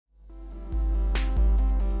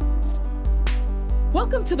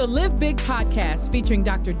Welcome to the Live Big podcast featuring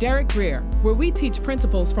Dr. Derek Grier, where we teach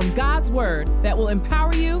principles from God's Word that will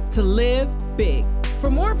empower you to live big. For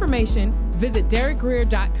more information, visit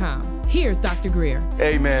derekgrier.com. Here's Dr. Grier.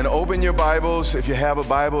 Amen. Open your Bibles, if you have a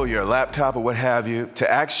Bible, your laptop, or what have you, to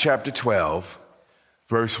Acts chapter 12,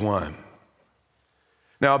 verse 1.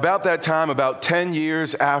 Now, about that time, about 10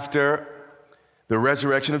 years after the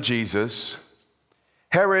resurrection of Jesus,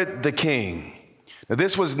 Herod the king. Now,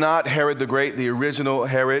 this was not Herod the Great, the original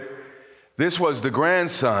Herod. This was the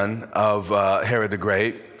grandson of Herod the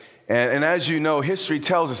Great. And as you know, history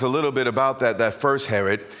tells us a little bit about that first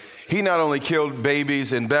Herod. He not only killed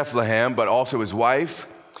babies in Bethlehem, but also his wife,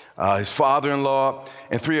 his father-in-law,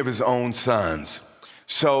 and 3 of his own sons.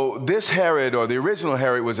 So this Herod, or the original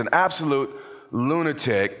Herod, was an absolute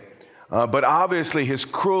lunatic, but obviously his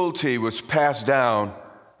cruelty was passed down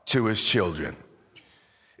to his children.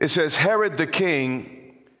 It says, Herod the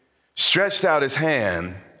king stretched out his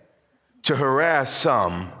hand to harass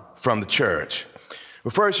some from the church.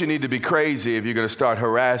 But first, you need to be crazy if you're going to start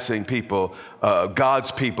harassing people,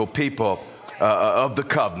 God's people of the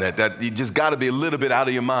covenant. That you just got to be a little bit out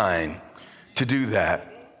of your mind to do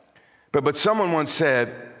that. But someone once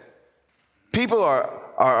said, people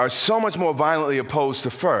are so much more violently opposed to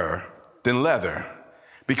fur than leather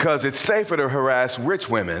because it's safer to harass rich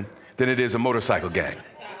women than it is a motorcycle gang.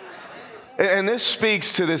 And this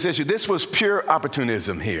speaks to this issue. This was pure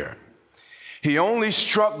opportunism here. He only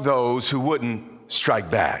struck those who wouldn't strike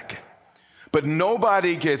back. But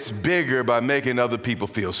nobody gets bigger by making other people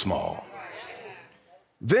feel small.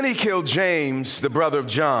 Then he killed James, the brother of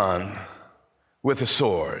John, with a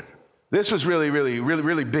sword. This was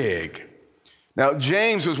really big. Now,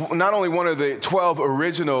 James was not only one of the 12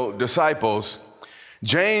 original disciples,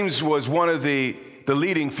 James was one of the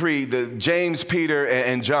leading 3, James, Peter,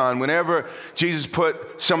 and John. Whenever Jesus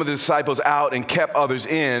put some of the disciples out and kept others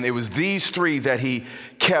in, it was these 3 that he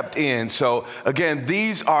kept in. So again,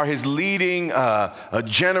 these are his leading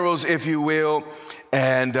generals, if you will.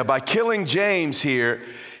 And by killing James here,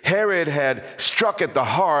 Herod had struck at the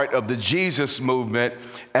heart of the Jesus movement,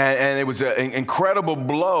 and it was an incredible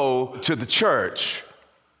blow to the church.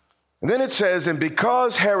 And then it says, and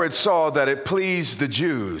because Herod saw that it pleased the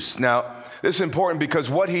Jews. Now, this is important because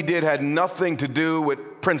what he did had nothing to do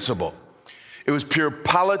with principle. It was pure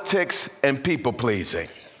politics and people pleasing.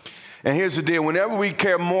 And here's the deal. Whenever we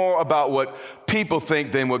care more about what people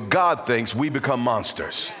think than what God thinks, we become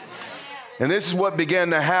monsters. And this is what began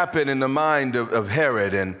to happen in the mind of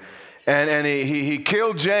Herod. And he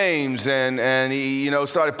killed James and he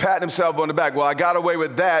started patting himself on the back. Well, I got away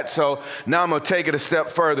with that, so now I'm going to take it a step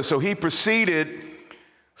further. So he proceeded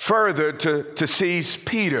further to seize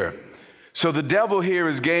Peter. So the devil here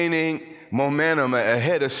is gaining momentum, a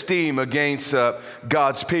head of steam against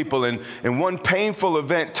God's people. And one painful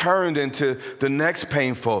event turned into the next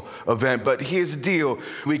painful event. But here's the deal.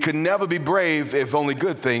 We could never be brave if only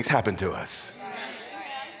good things happen to us.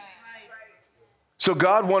 So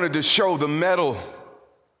God wanted to show the mettle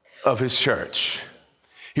of his church.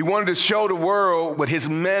 He wanted to show the world what his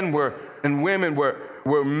men were and women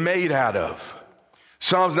were made out of.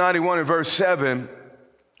 Psalms 91 and verse 7,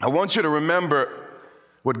 I want you to remember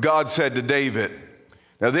what God said to David.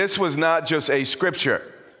 Now, this was not just a scripture,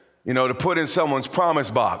 to put in someone's promise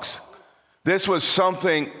box. This was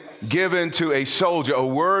something given to a soldier, a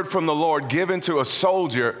word from the Lord given to a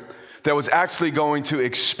soldier that was actually going to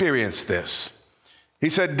experience this. He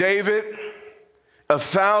said, David,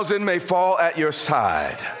 1,000 may fall at your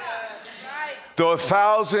side, though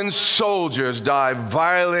 1,000 soldiers die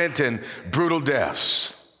violent and brutal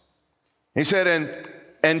deaths. He said,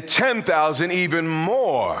 and 10,000 even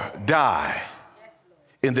more die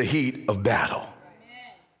in the heat of battle.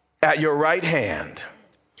 At your right hand,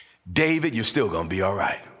 David, you're still going to be all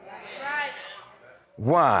right.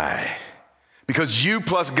 Why? Because you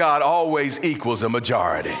plus God always equals a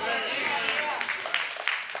majority.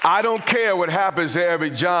 I don't care what happens to every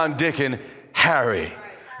John, Dick, and Harry.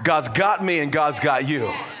 God's got me and God's got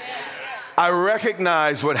you. I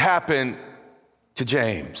recognize what happened to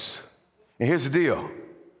James. And here's the deal.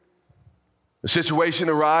 The situation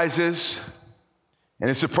arises, and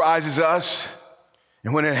it surprises us.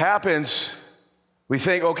 And when it happens, we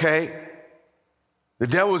think, okay, the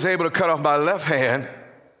devil was able to cut off my left hand,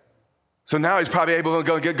 so now he's probably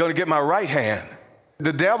going to get my right hand.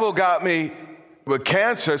 The devil got me with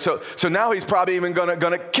cancer, so now he's probably even going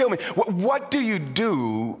to kill me. What do you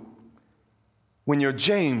do when your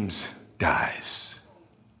James dies?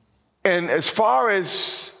 And as far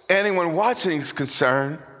as anyone watching is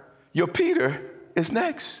concerned, your Peter is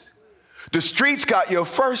next. The streets got your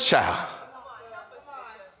first child.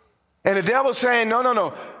 And the devil's saying,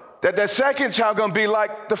 no, that second child gonna be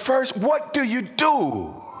like the first. What do you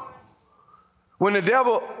do when the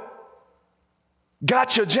devil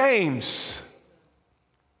got your James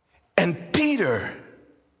and Peter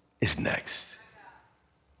is next?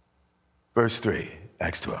 Verse 3,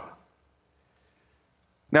 Acts 12.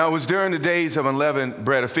 Now it was during the days of unleavened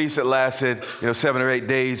bread, a feast that lasted 7 or 8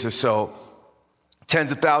 days or so. Tens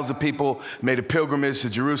of thousands of people made a pilgrimage to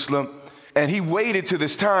Jerusalem. And he waited to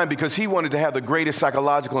this time because he wanted to have the greatest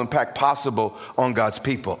psychological impact possible on God's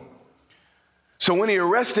people. So when he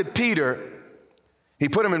arrested Peter, he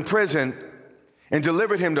put him in prison and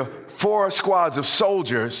delivered him to 4 squads of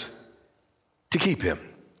soldiers to keep him.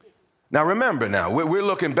 Now remember we're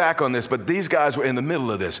looking back on this, but these guys were in the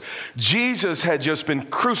middle of this. Jesus had just been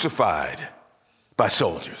crucified by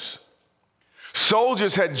soldiers.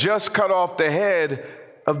 Soldiers had just cut off the head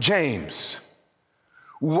of James.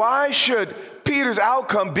 Why should Peter's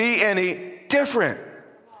outcome be any different?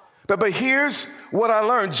 But here's what I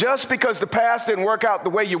learned. Just because the past didn't work out the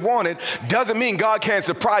way you wanted doesn't mean God can't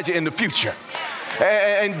surprise you in the future.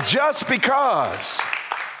 And just because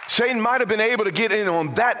Satan might have been able to get in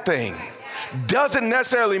on that thing doesn't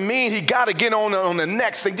necessarily mean he got to get on the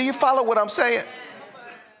next thing. Do you follow what I'm saying?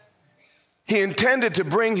 He intended to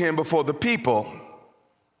bring him before the people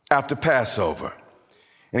after Passover.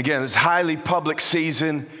 And again, this highly public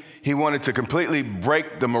season, he wanted to completely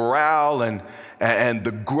break the morale and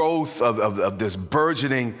the growth of this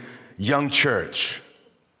burgeoning young church.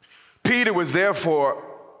 Peter was therefore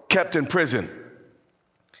kept in prison.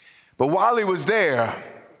 But while he was there,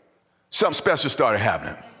 something special started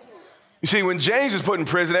happening. You see, when James was put in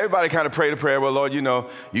prison, everybody kind of prayed a prayer. Well, Lord,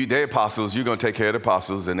 they're apostles. You're going to take care of the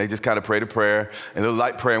apostles. And they just kind of prayed a prayer, and a little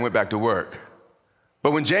light prayer, and went back to work.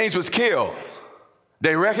 But when James was killed,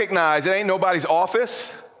 they recognized it ain't nobody's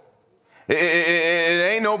office. It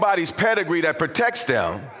ain't nobody's pedigree that protects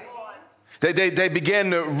them. They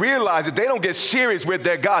began to realize that they don't get serious with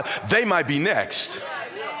their God, they might be next.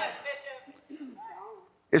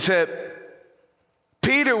 It said,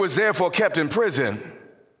 Peter was therefore kept in prison,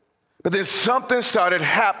 but then something started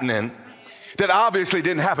happening that obviously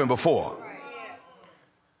didn't happen before.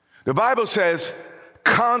 The Bible says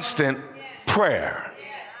constant prayer,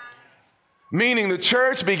 meaning the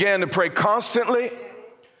church began to pray constantly,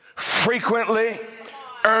 frequently,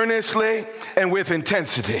 earnestly, and with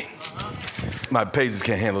intensity. My pages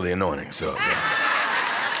can't handle the anointing, so.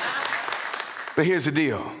 But here's the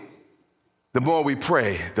deal. The more we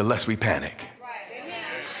pray, the less we panic.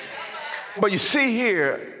 But you see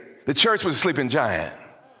here, the church was a sleeping giant.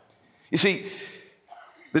 You see,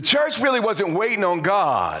 the church really wasn't waiting on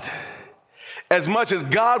God as much as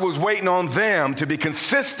God was waiting on them to be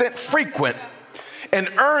consistent, frequent, and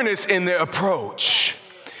earnest in their approach.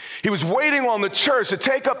 He was waiting on the church to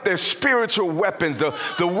take up their spiritual weapons, the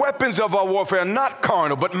weapons of our warfare, not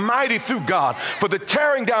carnal, but mighty through God, for the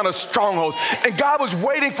tearing down of strongholds. And God was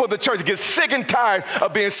waiting for the church to get sick and tired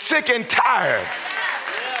of being sick and tired.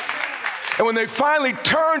 And when they finally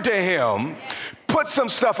turned to him, put some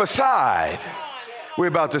stuff aside, we're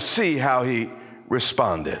about to see how he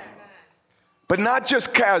responded. But not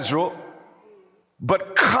just casual,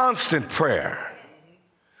 but constant prayer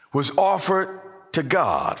was offered to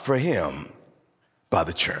God for him by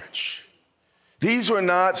the church. These were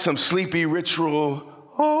not some sleepy ritual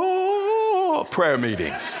prayer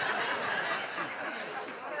meetings.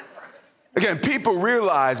 Again, people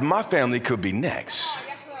realized my family could be next.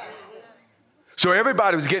 So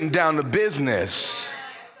everybody was getting down to business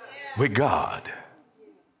with God.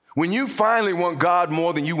 When you finally want God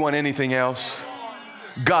more than you want anything else,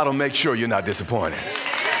 God will make sure you're not disappointed.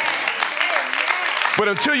 But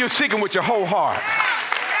until you're seeking with your whole heart,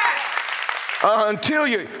 until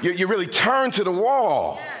you really turn to the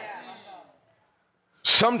wall,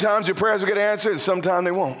 sometimes your prayers will get answered and sometimes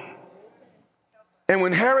they won't. And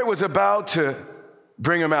when Herod was about to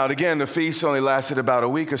bring him out, again, the feast only lasted about a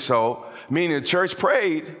week or so, meaning the church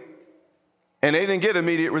prayed and they didn't get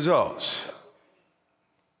immediate results.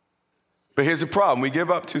 But here's the problem, we give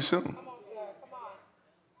up too soon.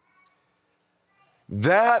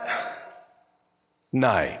 That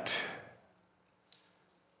night,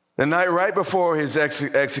 the night right before his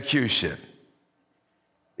execution,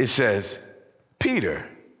 it says, Peter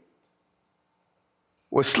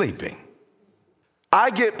was sleeping. I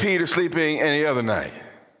get Peter sleeping any other night.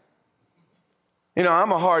 You know,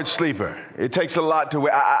 I'm a hard sleeper. It takes a lot to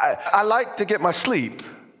wait. I like to get my sleep.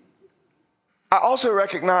 I also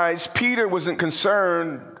recognize Peter wasn't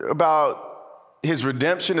concerned about his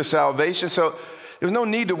redemption or salvation, so there's no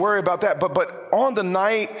need to worry about that. But on the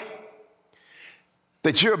night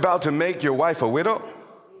that you're about to make your wife a widow,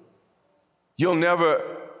 You'll never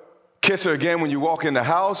kiss her again when you walk in the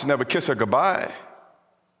house, never kiss her goodbye.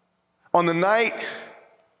 On the night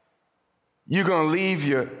you're going to leave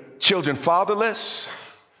your children fatherless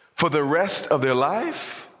for the rest of their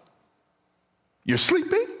life, you're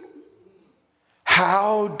sleeping?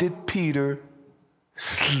 How did Peter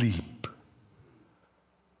sleep?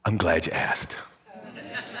 I'm glad you asked.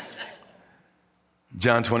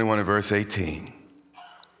 John 21 and verse 18.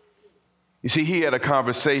 You see, he had a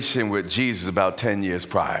conversation with Jesus about 10 years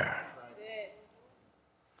prior.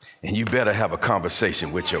 And you better have a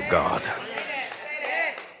conversation with your God.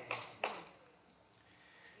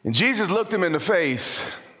 And Jesus looked him in the face.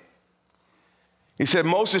 He said,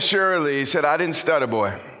 most assuredly, he said, I didn't stutter,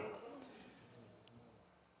 boy.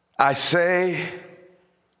 I say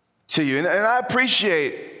to you, and I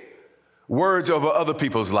appreciate words over other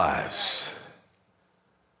people's lives.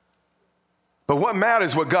 But what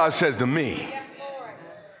matters is what God says to me.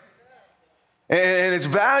 And it's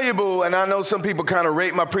valuable, and I know some people kind of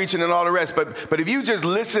rate my preaching and all the rest, but if you just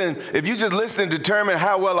listen and determine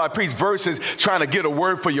how well I preach versus trying to get a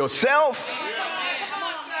word for yourself,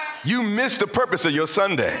 you miss the purpose of your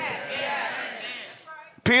Sunday.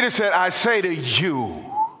 Peter said, I say to you,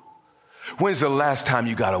 when's the last time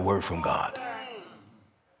you got a word from God?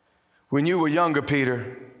 When you were younger,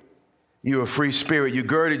 Peter, you were a free spirit. You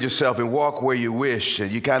girded yourself and walked where you wish,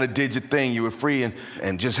 and you kind of did your thing. You were free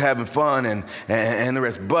and just having fun and the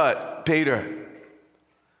rest. But, Peter,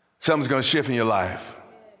 something's going to shift in your life.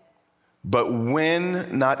 But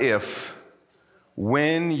when, not if,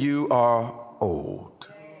 when you are old.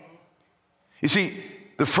 You see,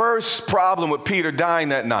 the first problem with Peter dying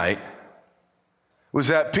that night was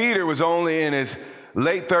that Peter was only in his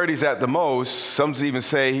late 30s at the most. Some even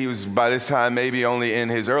say he was, by this time, maybe only in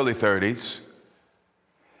his early 30s.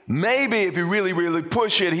 Maybe if you really, really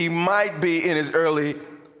push it, he might be in his early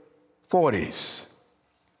 40s.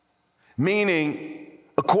 Meaning,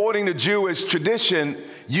 according to Jewish tradition,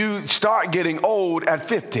 you start getting old at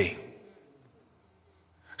 50.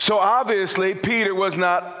 So obviously, Peter was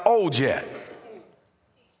not old yet.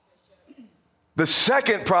 The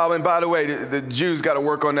second problem, by the way, the Jews got to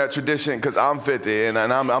work on that tradition because I'm 50 and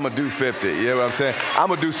I'm going to do 50. You hear what I'm saying? I'm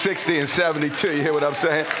going to do 60 and 72. You hear what I'm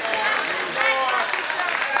saying?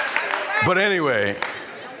 But anyway,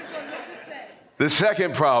 the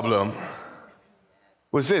second problem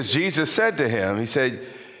was this. Jesus said to him, he said,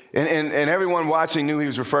 and everyone watching knew he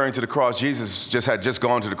was referring to the cross. Jesus had just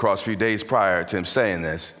gone to the cross a few days prior to him saying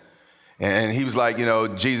this. And he was like,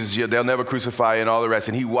 Jesus, they'll never crucify you and all the rest.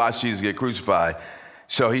 And he watched Jesus get crucified.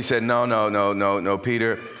 So he said, no,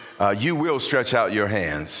 Peter, you will stretch out your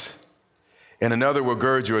hands. And another will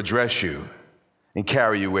gird you or dress you and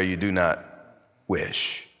carry you where you do not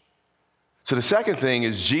wish. So the second thing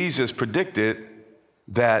is Jesus predicted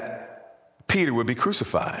that Peter would be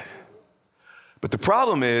crucified. But the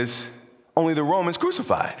problem is only the Romans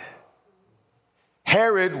crucified.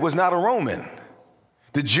 Herod was not a Roman.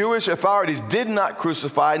 The Jewish authorities did not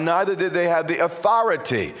crucify, neither did they have the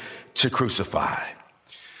authority to crucify.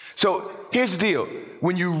 So here's the deal.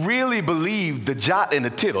 When you really believe the jot and the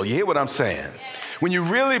tittle, you hear what I'm saying? When you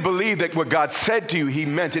really believe that what God said to you, he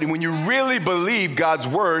meant it. And when you really believe God's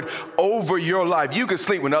word over your life, you can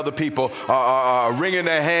sleep when other people are wringing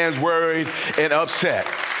their hands, worried and upset.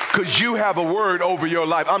 Because you have a word over your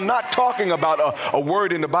life. I'm not talking about a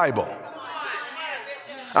word in the Bible.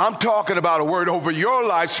 I'm talking about a word over your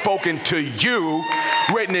life spoken to you,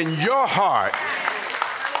 written in your heart.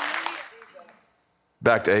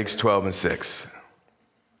 Back to Acts 12 and 6.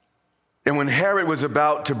 And when Herod was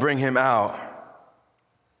about to bring him out,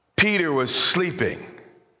 Peter was sleeping,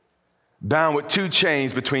 bound with 2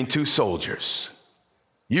 chains between 2 soldiers.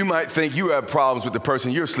 You might think you have problems with the person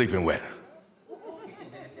you're sleeping with.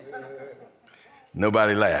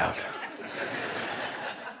 Nobody laughed.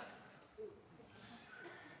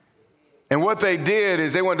 And what they did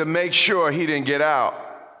is they wanted to make sure he didn't get out.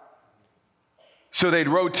 So they'd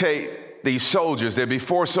rotate these soldiers. There'd be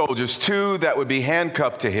 4 soldiers, 2 that would be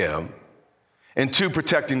handcuffed to him and 2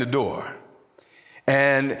 protecting the door.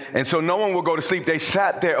 And so no one would go to sleep. They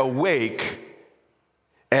sat there awake.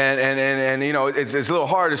 And it's a little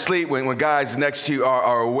hard to sleep when guys next to you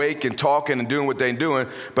are awake and talking and doing what they're doing.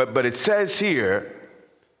 But it says here,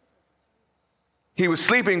 he was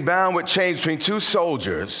sleeping bound with chains between 2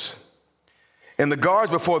 soldiers. And the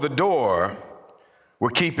guards before the door were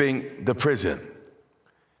keeping the prison.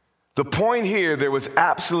 The point here, there was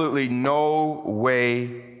absolutely no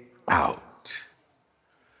way out.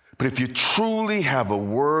 But if you truly have a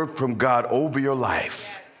word from God over your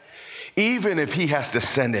life, even if he has to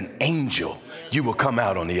send an angel, you will come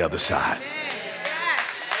out on the other side.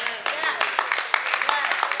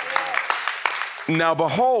 Now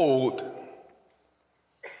behold,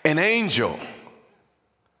 an angel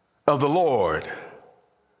of the Lord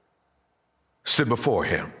stood before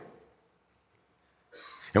him.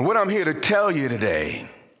 And what I'm here to tell you today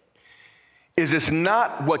is it's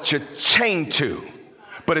not what you're chained to,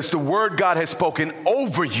 but it's the word God has spoken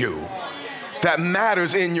over you that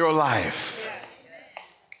matters in your life.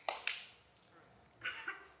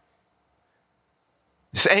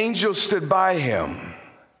 This angel stood by him,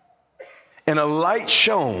 and a light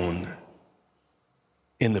shone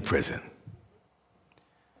in the prison.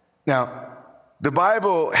 Now, the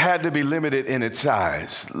Bible had to be limited in its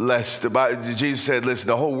size, lest Jesus said, listen,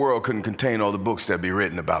 the whole world couldn't contain all the books that be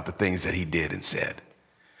written about the things that he did and said.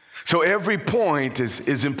 So every point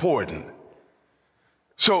is important.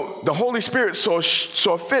 So the Holy Spirit saw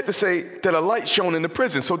fit to say that a light shone in the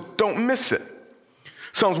prison, so don't miss it.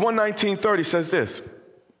 Psalms 119:30 says this: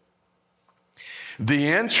 the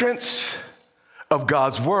entrance of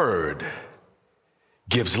God's word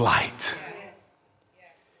gives light.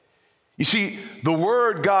 You see, the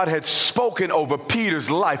word God had spoken over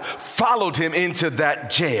Peter's life followed him into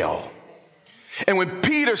that jail. And when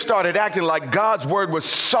Peter started acting like God's word was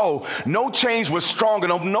so, no chains were strong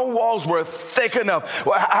enough, no walls were thick enough.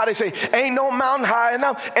 Well, how they say, ain't no mountain high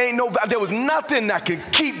enough, there was nothing that could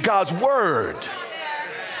keep God's word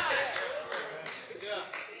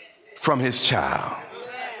from his child.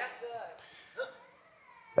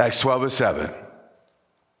 Acts 12:7.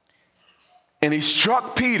 And he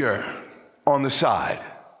struck Peter on the side.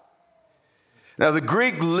 Now, the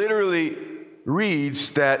Greek literally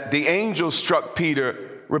reads that the angel struck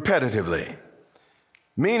Peter repetitively,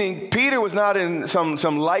 meaning Peter was not in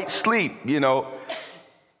some light sleep,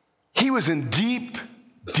 He was in deep,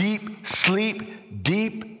 deep sleep,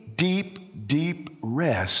 deep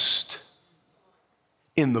rest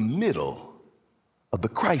in the middle of the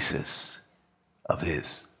crisis of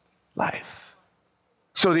his life.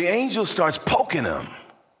 So the angel starts poking him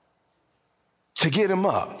to get him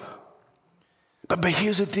up. But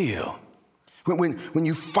here's the deal. When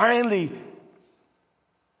you finally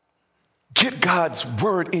get God's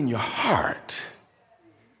word in your heart,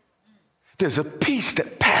 there's a peace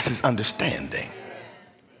that passes understanding.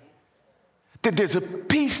 There's a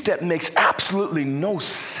peace that makes absolutely no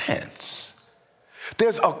sense.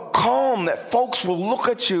 There's a calm that folks will look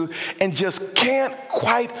at you and just can't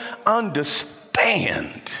quite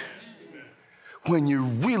understand when you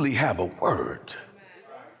really have a word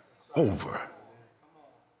over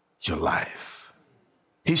your life.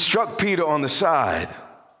 He struck Peter on the side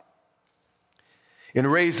and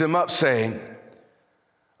raised him up, saying,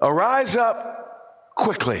 arise up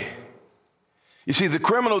quickly. You see, the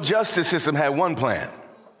criminal justice system had one plan,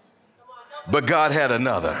 but God had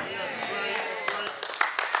another.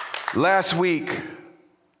 Last week,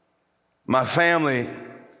 my family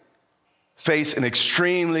faced an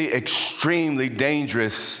extremely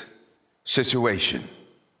dangerous situation.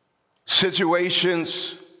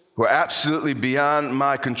 Situations were absolutely beyond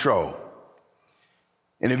my control.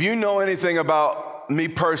 And if you know anything about me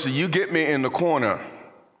personally, you get me in the corner,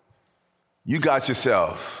 you got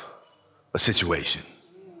yourself a situation.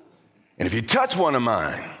 And if you touch one of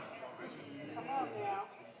mine,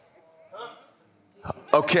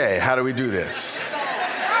 okay, how do we do this?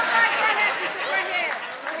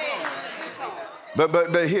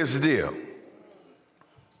 But here's the deal.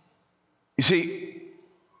 You see,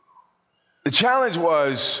 the challenge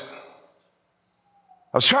was,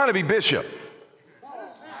 I was trying to be bishop,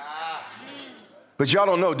 but y'all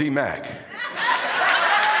don't know D. Mac.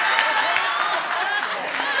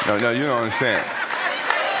 No, you don't understand.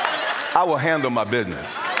 I will handle my business.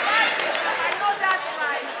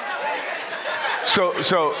 So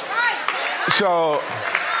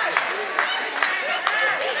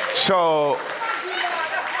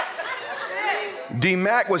D.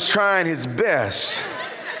 Mac was trying his best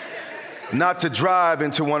not to drive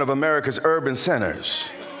into one of America's urban centers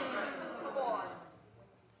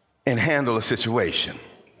and handle a situation.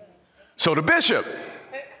 So the bishop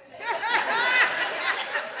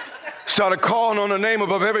started calling on the name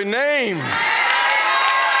above every name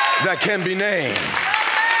that can be named.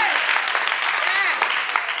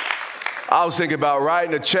 I was thinking about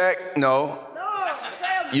writing a check. No.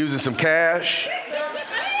 Using some cash.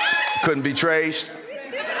 Couldn't be traced.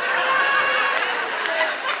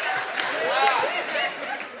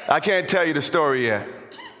 I can't tell you the story yet,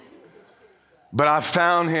 but I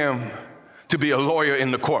found him to be a lawyer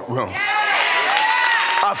in the courtroom.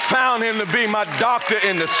 I found him to be my doctor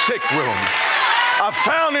in the sick room. I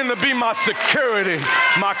found him to be my security,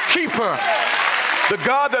 my keeper, the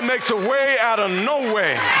God that makes a way out of no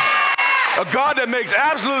way. A God that makes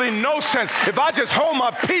absolutely no sense. If I just hold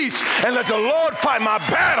my peace and let the Lord fight my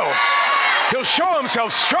battles, he'll show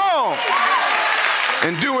himself strong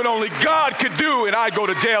and do what only God could do, and I'd go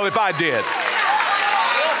to jail if I did.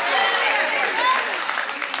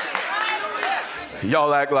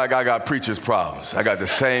 Y'all act like I got preacher's problems. I got the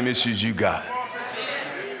same issues you got.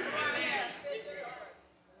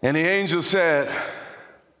 And the angel said,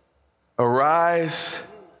 arise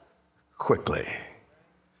quickly.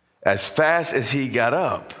 As fast as he got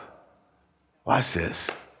up, watch this,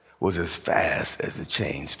 was as fast as the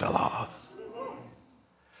chains fell off.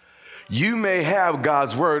 You may have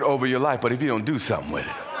God's word over your life, but if you don't do something with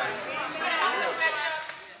it,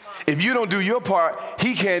 if you don't do your part,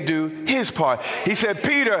 he can't do his part. He said,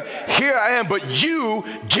 Peter, here I am, but you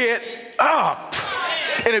get up.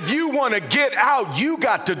 And if you want to get out, you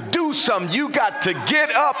got to do something. You got to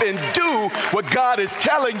get up and do what God is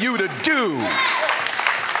telling you to do.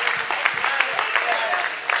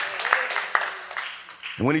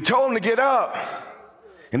 And when he told him to get up,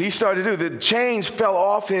 and he started to do, the chains fell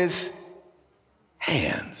off his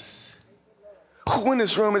hands. Who in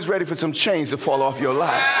this room is ready for some chains to fall off your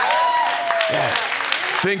life? Yeah.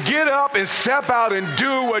 Then get up and step out and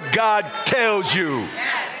do what God tells you.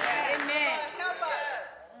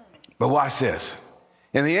 But watch this.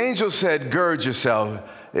 And the angel said, gird yourself.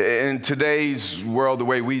 In today's world, the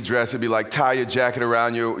way we dress, it'd be like tie your jacket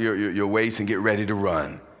around your waist and get ready to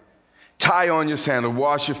run. Tie on your sandal,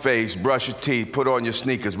 wash your face, brush your teeth, put on your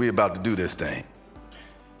sneakers. We're about to do this thing.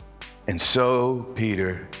 And so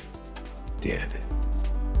Peter did.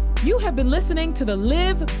 You have been listening to the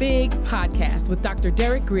Live Big podcast with Dr.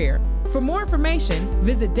 Derek Grier. For more information,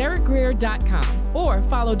 visit derekgrier.com or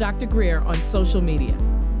follow Dr. Grier on social media.